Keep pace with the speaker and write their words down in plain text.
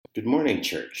Good morning,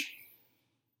 church.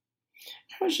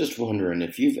 I was just wondering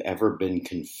if you've ever been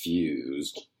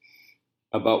confused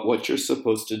about what you're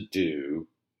supposed to do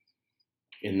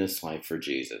in this life for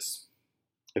Jesus.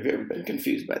 Have you ever been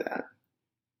confused by that?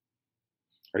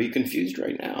 Are you confused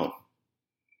right now?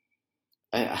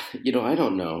 I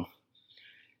don't know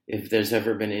if there's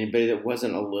ever been anybody that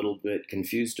wasn't a little bit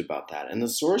confused about that. And the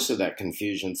source of that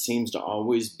confusion seems to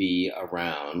always be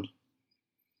around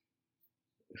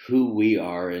who we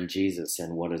are in Jesus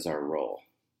and what is our role.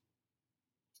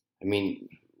 I mean,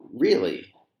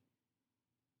 really,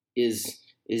 is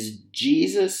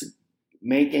Jesus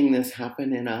making this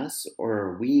happen in us, or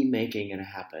are we making it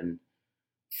happen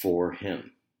for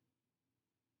him?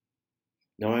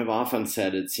 Now, I've often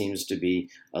said it seems to be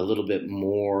a little bit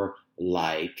more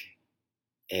like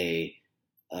a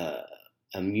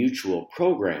mutual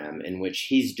program in which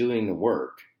he's doing the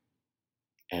work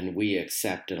and we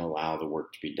accept and allow the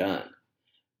work to be done.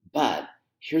 But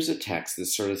here's a text that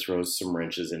sort of throws some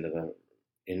wrenches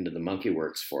into the monkey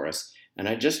works for us, and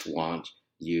I just want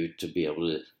you to be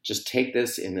able to just take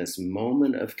this in this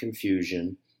moment of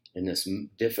confusion, in this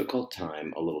difficult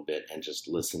time a little bit, and just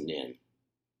listen in.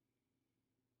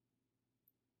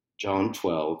 John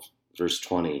 12, verse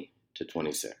 20 to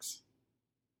 26.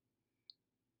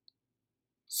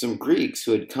 Some Greeks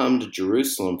who had come to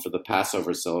Jerusalem for the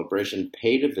Passover celebration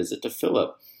paid a visit to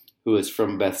Philip, who was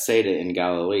from Bethsaida in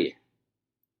Galilee.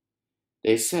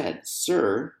 They said,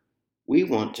 "Sir, we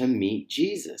want to meet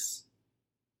Jesus."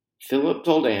 Philip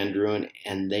told Andrew,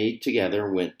 and they together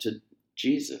went to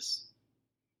Jesus.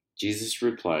 Jesus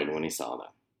replied when he saw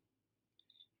them,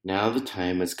 "Now the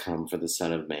time has come for the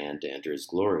Son of Man to enter his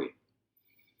glory.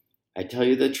 I tell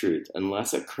you the truth,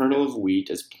 unless a kernel of wheat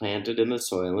is planted in the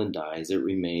soil and dies, it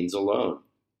remains alone.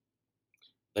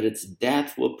 But its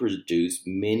death will produce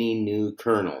many new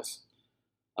kernels,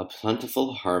 a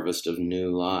plentiful harvest of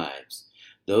new lives.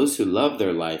 Those who love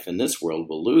their life in this world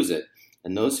will lose it,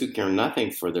 and those who care nothing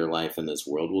for their life in this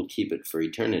world will keep it for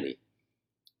eternity.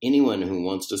 Anyone who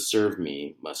wants to serve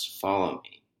me must follow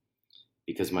me,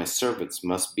 because my servants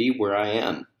must be where I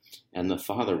am, and the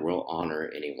Father will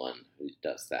honor anyone who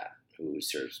does that, who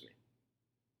serves me."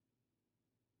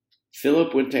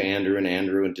 Philip went to Andrew, and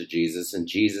Andrew went to Jesus, and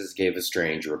Jesus gave a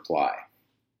strange reply.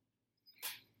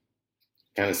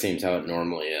 Kind of seems how it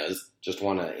normally is. Just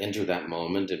want to enter that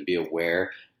moment and be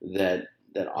aware that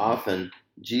often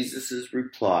Jesus'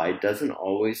 reply doesn't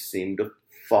always seem to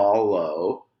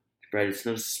follow, right? It's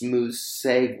no smooth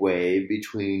segue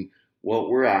between what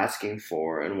we're asking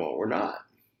for and what we're not.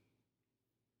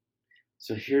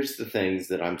 So here's the things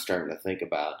that I'm starting to think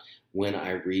about when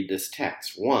I read this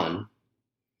text. One,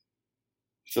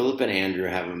 Philip and Andrew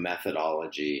have a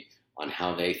methodology on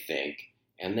how they think,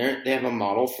 and they have a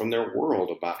model from their world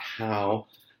about how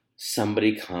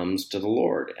somebody comes to the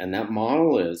Lord. And that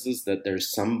model is that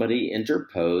there's somebody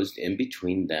interposed in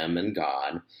between them and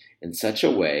God in such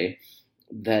a way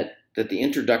that the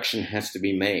introduction has to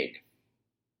be made.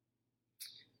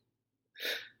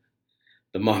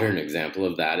 The modern example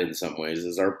of that in some ways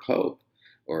is our Pope,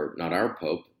 or not our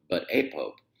Pope, but a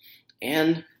Pope,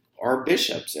 and our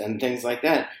bishops and things like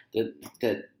that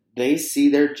they see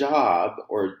their job,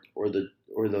 or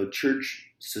the church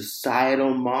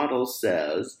societal model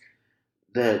says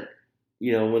that,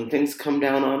 when things come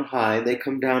down on high, they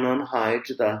come down on high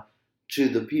to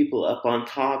the people up on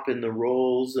top in the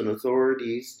roles and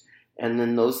authorities, and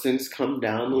then those things come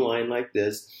down the line like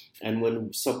this, and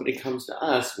when somebody comes to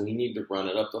us, we need to run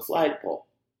it up the flagpole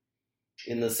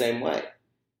in the same way.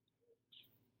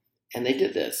 And they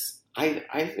did this.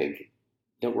 I think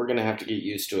that we're going to have to get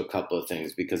used to a couple of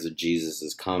things because of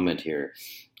Jesus' comment here,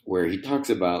 where he talks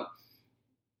about,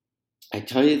 "I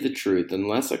tell you the truth,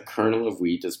 unless a kernel of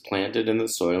wheat is planted in the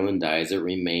soil and dies, it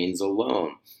remains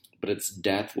alone, but its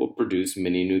death will produce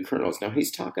many new kernels." Now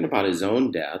he's talking about his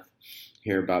own death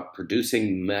here, about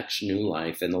producing much new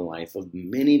life in the life of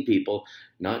many people,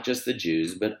 not just the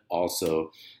Jews, but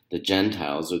also the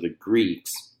Gentiles or the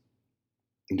Greeks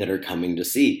that are coming to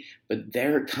see. But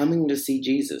they're coming to see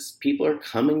Jesus. People are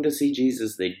coming to see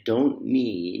Jesus. They don't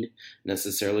need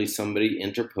necessarily somebody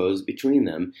interposed between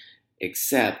them,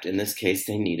 except in this case,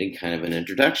 they needed kind of an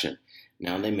introduction.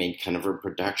 Now they made kind of a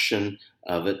production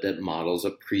of it that models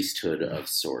a priesthood of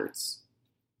sorts.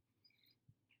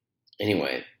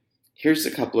 Anyway, here's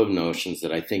a couple of notions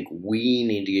that I think we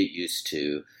need to get used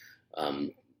to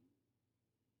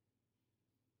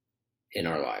in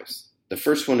our lives. The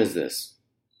first one is this.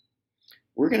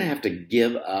 We're going to have to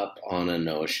give up on a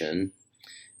notion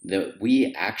that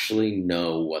we actually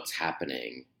know what's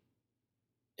happening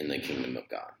in the kingdom of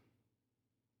God.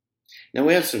 Now,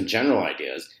 we have some general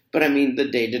ideas, but I mean, the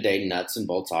day-to-day nuts and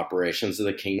bolts operations of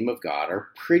the kingdom of God are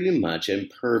pretty much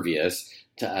impervious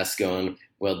to us going,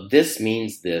 well, this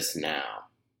means this now.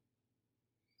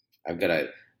 I've got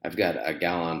a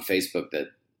gal on Facebook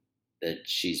that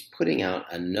she's putting out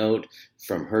a note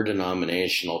from her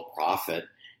denominational prophet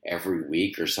every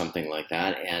week or something like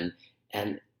that,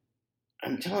 and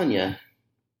I'm telling you,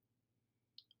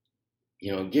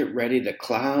 get ready. The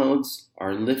clouds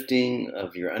are lifting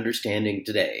of your understanding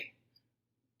today.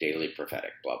 Daily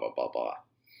prophetic, blah, blah, blah, blah.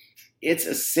 It's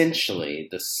essentially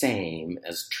the same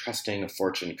as trusting a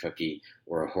fortune cookie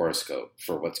or a horoscope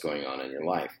for what's going on in your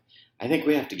life. I think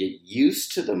we have to get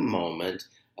used to the moment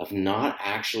of not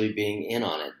actually being in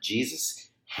on it.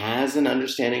 Jesus has an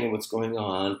understanding of what's going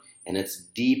on, and it's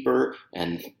deeper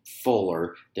and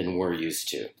fuller than we're used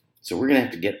to. So we're going to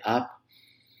have to get up.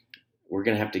 We're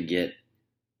going to have to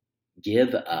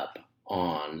give up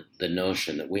on the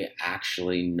notion that we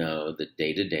actually know the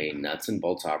day-to-day nuts and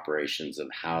bolts operations of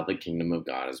how the kingdom of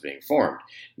God is being formed.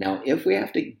 Now, if we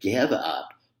have to give up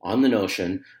on the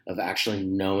notion of actually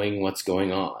knowing what's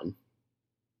going on,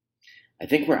 I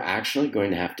think we're actually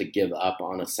going to have to give up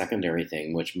on a secondary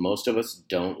thing, which most of us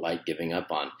don't like giving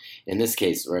up on. In this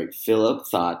case, right, Philip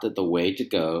thought that the way to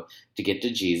go to get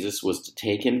to Jesus was to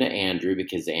take him to Andrew,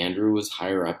 because Andrew was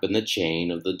higher up in the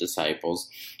chain of the disciples,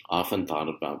 often thought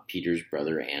about Peter's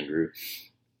brother Andrew.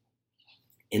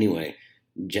 Anyway,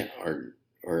 Andrew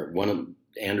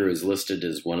is listed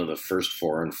as one of the first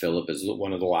four, and Philip is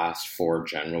one of the last four,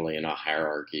 generally in a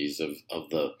hierarchies of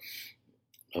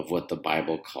what the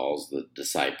Bible calls the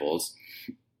disciples.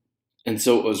 And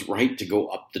so it was right to go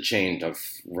up the chain, to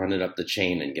run it up the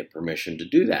chain and get permission to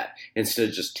do that. Instead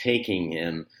of just taking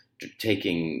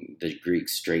the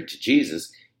Greeks straight to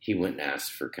Jesus, he went and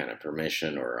asked for kind of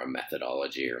permission or a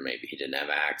methodology, or maybe he didn't have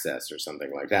access or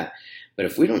something like that. But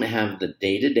if we don't have the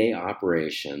day-to-day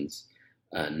operations,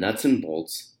 nuts and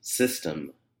bolts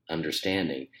system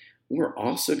understanding, we're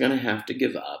also going to have to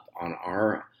give up on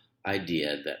our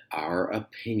idea that our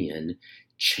opinion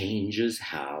changes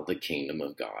how the kingdom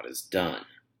of God is done.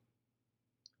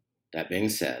 That being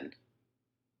said,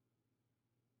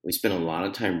 we spend a lot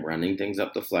of time running things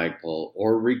up the flagpole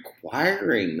or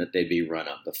requiring that they be run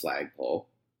up the flagpole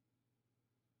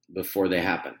before they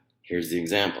happen. Here's the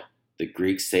example. The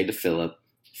Greeks say to Philip,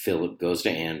 Philip goes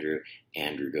to Andrew,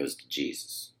 Andrew goes to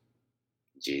Jesus.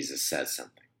 Jesus says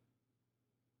something.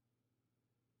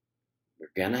 We're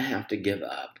going to have to give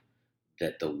up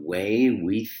that the way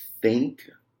we think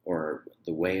or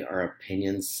the way our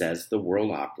opinion says the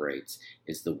world operates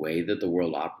is the way that the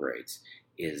world operates.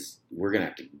 We're going to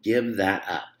have to give that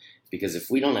up, because if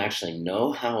we don't actually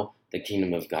know how the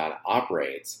kingdom of God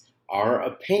operates, our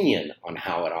opinion on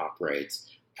how it operates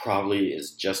probably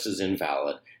is just as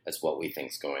invalid as what we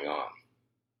think is going on.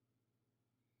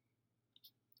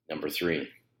 Number 3,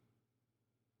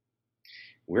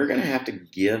 we're going to have to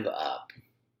give up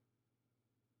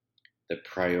the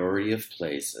priority of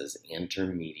place as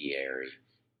intermediary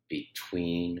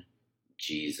between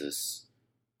Jesus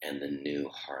and the new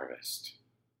harvest.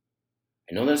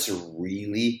 I know that's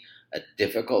really a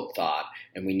difficult thought,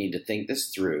 and we need to think this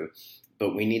through,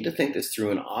 but we need to think this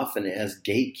through, and often as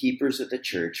gatekeepers at the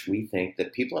church, we think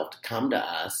that people have to come to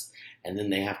us, and then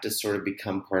they have to sort of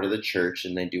become part of the church,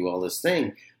 and they do all this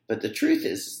thing. But the truth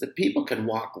is that people can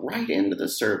walk right into the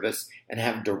service and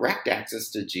have direct access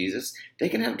to Jesus. They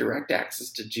can have direct access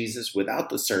to Jesus without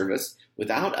the service,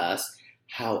 without us.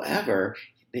 However,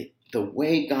 the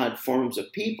way God forms a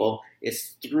people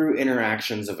is through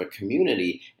interactions of a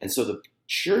community. And so the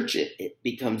church, it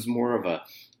becomes more of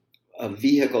a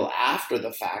vehicle after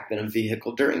the fact than a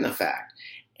vehicle during the fact.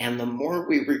 And the more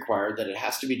we require that it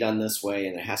has to be done this way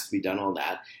and it has to be done all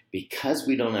that, because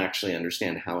we don't actually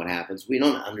understand how it happens, we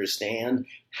don't understand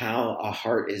how a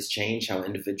heart is changed, how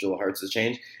individual hearts is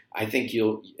changed. I think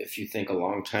if you think a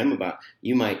long time about,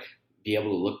 you might be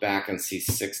able to look back and see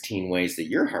 16 ways that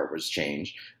your heart was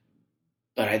changed.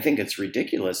 But I think it's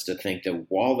ridiculous to think that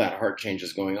while that heart change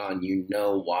is going on, you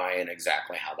know why and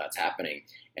exactly how that's happening.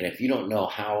 And if you don't know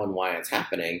how and why it's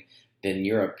happening, then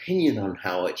your opinion on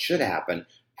how it should happen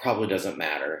probably doesn't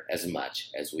matter as much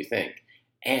as we think.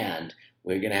 And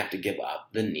we're going to have to give up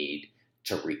the need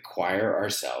to require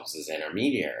ourselves as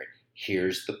intermediary.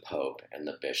 Here's the Pope and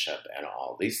the Bishop and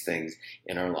all these things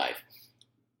in our life.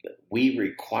 We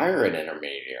require an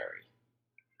intermediary.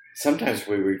 Sometimes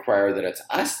we require that it's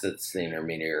us that's the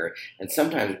intermediary, and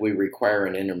sometimes we require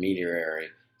an intermediary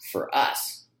for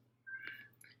us.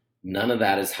 None of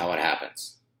that is how it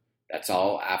happens. That's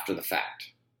all after the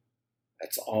fact.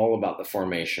 That's all about the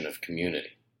formation of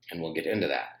community, and we'll get into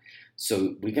that.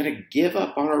 So we got to give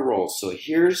up on our roles. So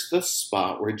here's the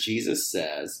spot where Jesus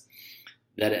says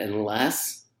that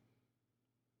unless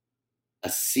a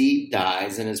seed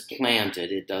dies and is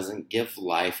planted, it doesn't give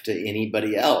life to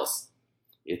anybody else.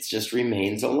 It just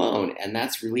remains alone. And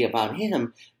that's really about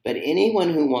him. But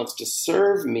anyone who wants to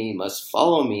serve me must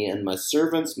follow me, and my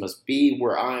servants must be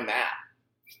where I'm at.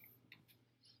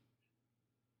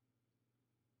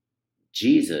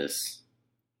 Jesus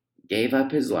gave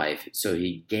up his life, so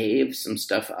he gave some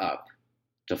stuff up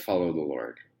to follow the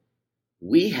Lord.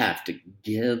 We have to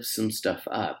give some stuff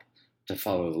up to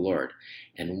follow the Lord.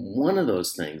 And one of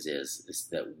those things is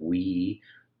that we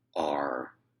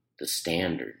are the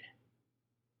standard.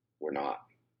 We're not.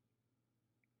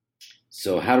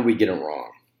 So how do we get it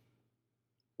wrong?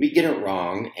 We get it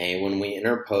wrong, when we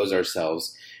interpose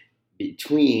ourselves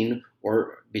between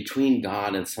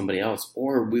God and somebody else,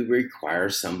 or we require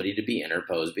somebody to be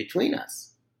interposed between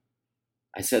us.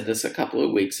 I said this a couple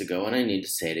of weeks ago, and I need to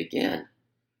say it again.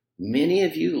 Many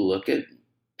of you look at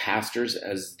pastors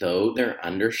as though they're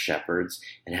under shepherds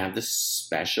and have this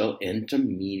special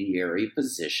intermediary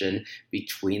position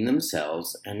between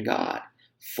themselves and God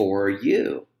for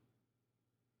you.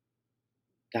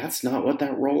 That's not what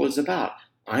that role is about.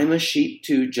 I'm a sheep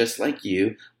too, just like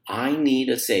you. I need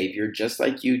a savior just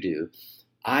like you do.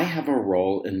 I have a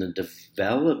role in the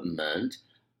development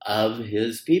of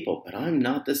his people, but I'm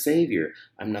not the savior.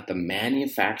 I'm not the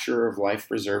manufacturer of life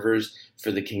preservers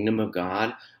for the kingdom of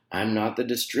God. I'm not the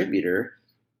distributor.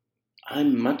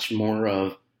 I'm much more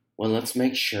of, well, let's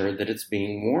make sure that it's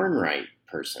being worn right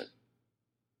person.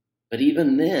 But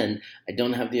even then, I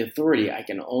don't have the authority. I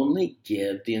can only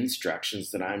give the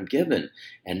instructions that I'm given.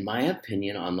 And my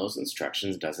opinion on those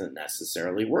instructions doesn't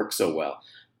necessarily work so well.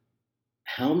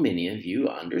 How many of you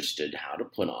understood how to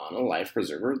put on a life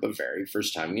preserver the very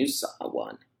first time you saw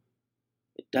one?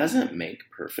 It doesn't make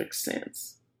perfect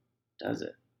sense, does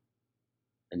it?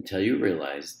 Until you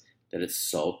realize that its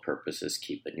sole purpose is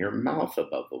keeping your mouth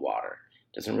above the water.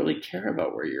 It doesn't really care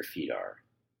about where your feet are.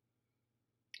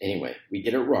 Anyway, we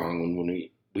get it wrong when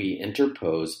we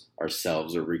interpose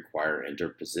ourselves or require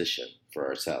interposition for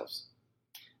ourselves.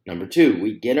 Number 2,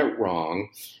 we get it wrong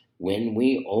when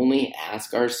we only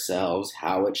ask ourselves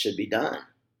how it should be done.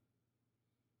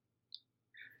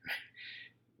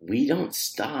 We don't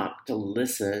stop to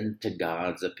listen to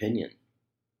God's opinion.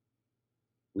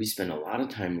 We spend a lot of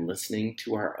time listening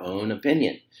to our own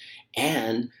opinion,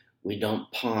 and we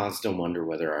don't pause to wonder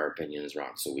whether our opinion is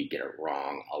wrong. So we get it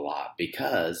wrong a lot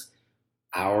because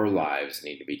our lives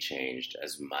need to be changed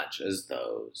as much as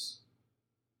those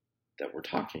that we're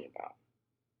talking about.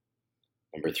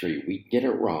 Number 3, we get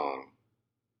it wrong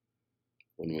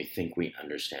when we think we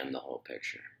understand the whole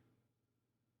picture.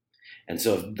 And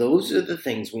so if those are the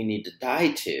things we need to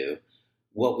die to,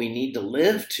 what we need to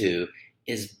live to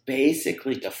is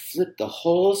basically to flip the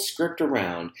whole script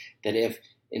around, that if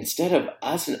instead of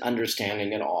us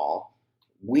understanding it all,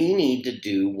 we need to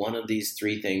do one of these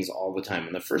 3 things all the time.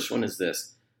 And the first one is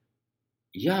this: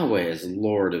 Yahweh is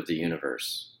Lord of the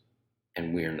universe,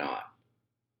 and we're not.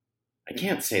 I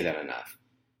can't say that enough.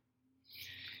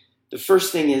 The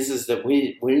first thing is that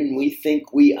when we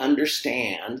think we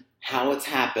understand how it's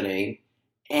happening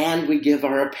and we give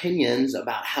our opinions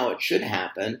about how it should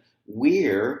happen,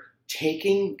 we're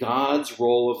taking God's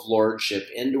role of lordship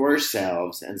into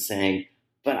ourselves and saying,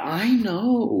 but I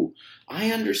know,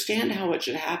 I understand how it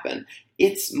should happen.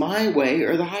 It's my way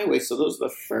or the highway. So those are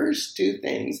the first 2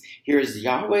 things. Here is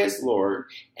Yahweh as Lord,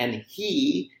 and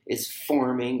he is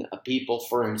forming a people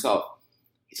for himself.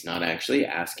 He's not actually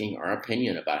asking our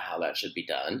opinion about how that should be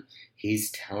done.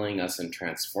 He's telling us and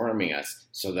transforming us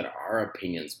so that our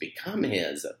opinions become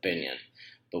his opinion.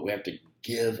 But we have to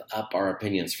give up our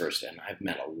opinions first. And I've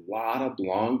met a lot of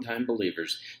longtime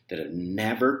believers that have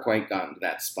never quite gotten to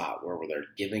that spot where they're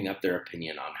giving up their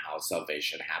opinion on how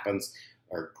salvation happens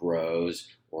or grows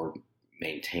or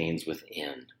maintains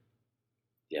within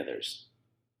the others.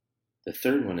 The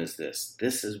third one is this.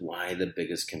 This is why the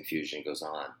biggest confusion goes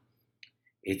on.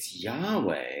 It's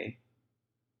Yahweh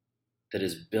that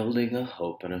is building a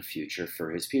hope and a future for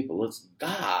his people. It's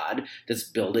God that's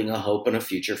building a hope and a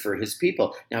future for his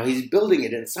people. Now, he's building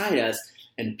it inside us,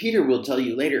 and Peter will tell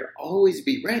you later, always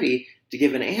be ready to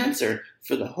give an answer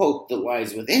for the hope that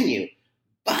lies within you.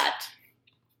 But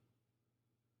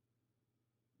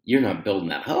you're not building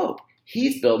that hope.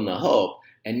 He's building the hope,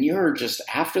 and you're just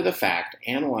after the fact,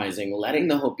 analyzing, letting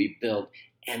the hope be built,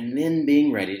 and then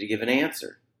being ready to give an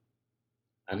answer.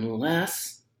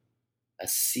 Unless a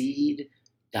seed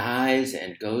dies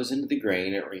and goes into the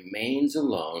grain, it remains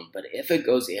alone. But if it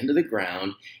goes into the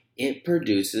ground, it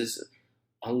produces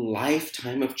a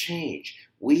lifetime of change.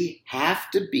 We have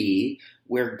to be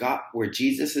where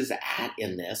Jesus is at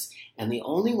in this, and the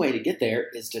only way to get there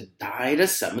is to die to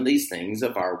some of these things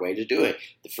of our way to do it.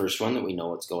 The first one, that we know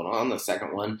what's going on. The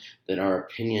second one, that our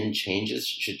opinion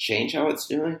should change how it's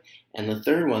doing. And the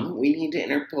third one, that we need to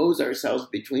interpose ourselves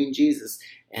between Jesus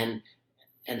and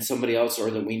somebody else,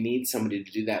 or that we need somebody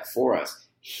to do that for us.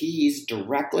 He's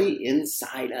directly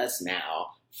inside us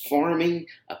now, forming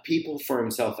a people for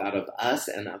himself out of us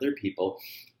and other people.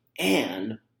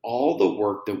 And all the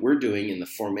work that we're doing in the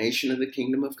formation of the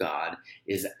kingdom of God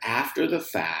is after the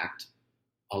fact,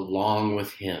 along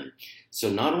with him. So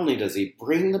not only does he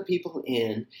bring the people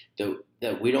in,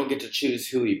 that we don't get to choose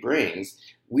who he brings,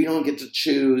 we don't get to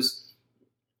choose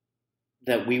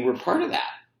that we were part of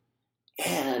that.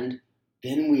 And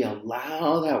then we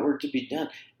allow that work to be done.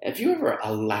 Have you ever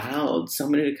allowed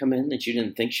somebody to come in that you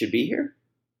didn't think should be here?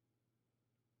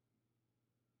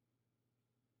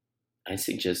 I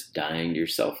suggest dying to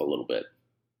yourself a little bit.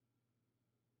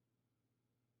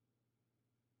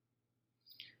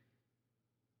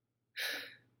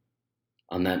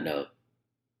 On that note,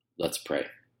 let's pray.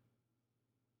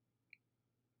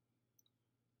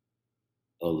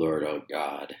 O Lord, O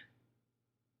God,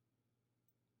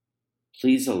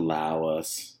 please allow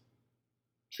us,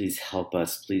 please help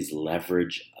us, please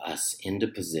leverage us into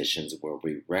positions where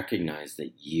we recognize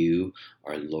that you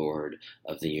are Lord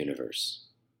of the universe.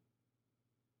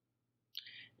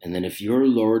 And then if you're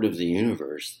Lord of the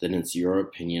universe, then it's your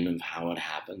opinion of how it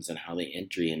happens and how the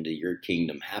entry into your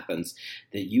kingdom happens,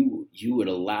 that you would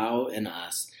allow in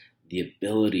us the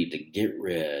ability to get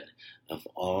rid of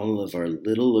all of our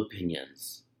little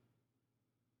opinions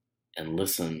and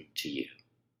listen to you.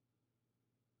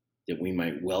 That we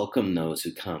might welcome those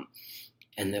who come,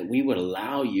 and that we would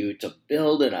allow you to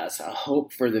build in us a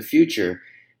hope for the future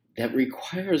that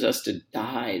requires us to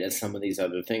die to some of these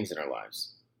other things in our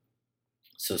lives.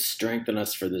 So strengthen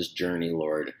us for this journey,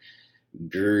 Lord.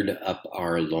 Gird up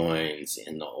our loins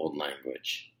in the old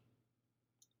language.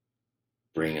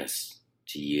 Bring us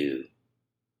to you,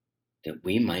 that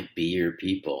we might be your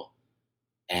people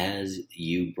as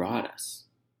you brought us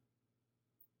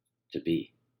to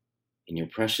be. In your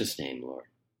precious name, Lord.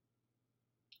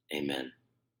 Amen.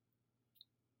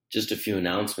 Just a few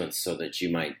announcements so that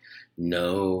you might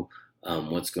know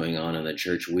what's going on in the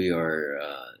church. We are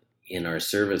in our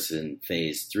service in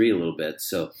phase 3 a little bit.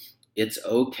 So it's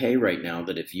okay right now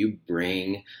that if you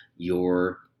bring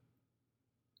your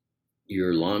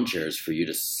lawn chairs for you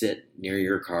to sit near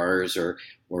your cars or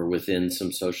within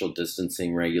some social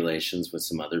distancing regulations with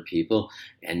some other people,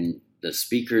 and the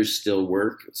speakers still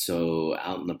work, so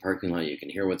out in the parking lot you can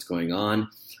hear what's going on.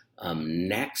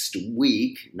 Next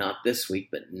week, not this week,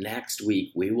 but next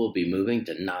week, we will be moving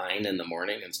to 9 in the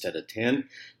morning instead of 10,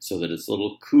 so that it's a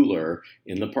little cooler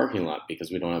in the parking lot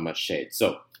because we don't have much shade.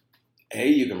 So, A,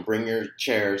 you can bring your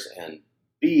chairs, and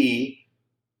B,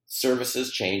 service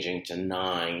is changing to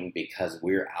 9 because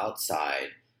we're outside,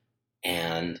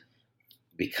 and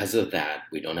because of that,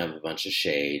 we don't have a bunch of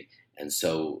shade, and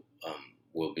so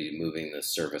we'll be moving the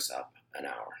service up an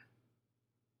hour.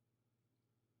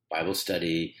 Bible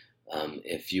study,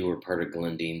 if you were part of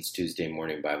Glendine's Tuesday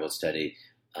morning Bible study,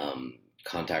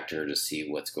 contact her to see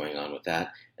what's going on with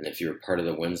that. And if you're part of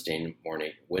the Wednesday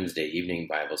evening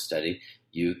Bible study,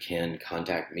 you can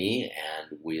contact me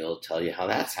and we'll tell you how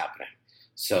that's happening.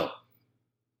 So,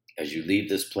 as you leave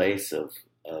this place of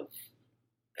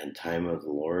and time of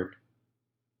the Lord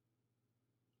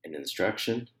and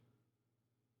instruction,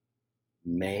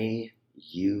 may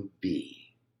you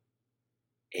be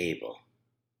able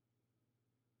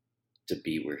to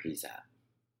be where he's at.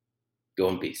 Go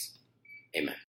in peace. Amen.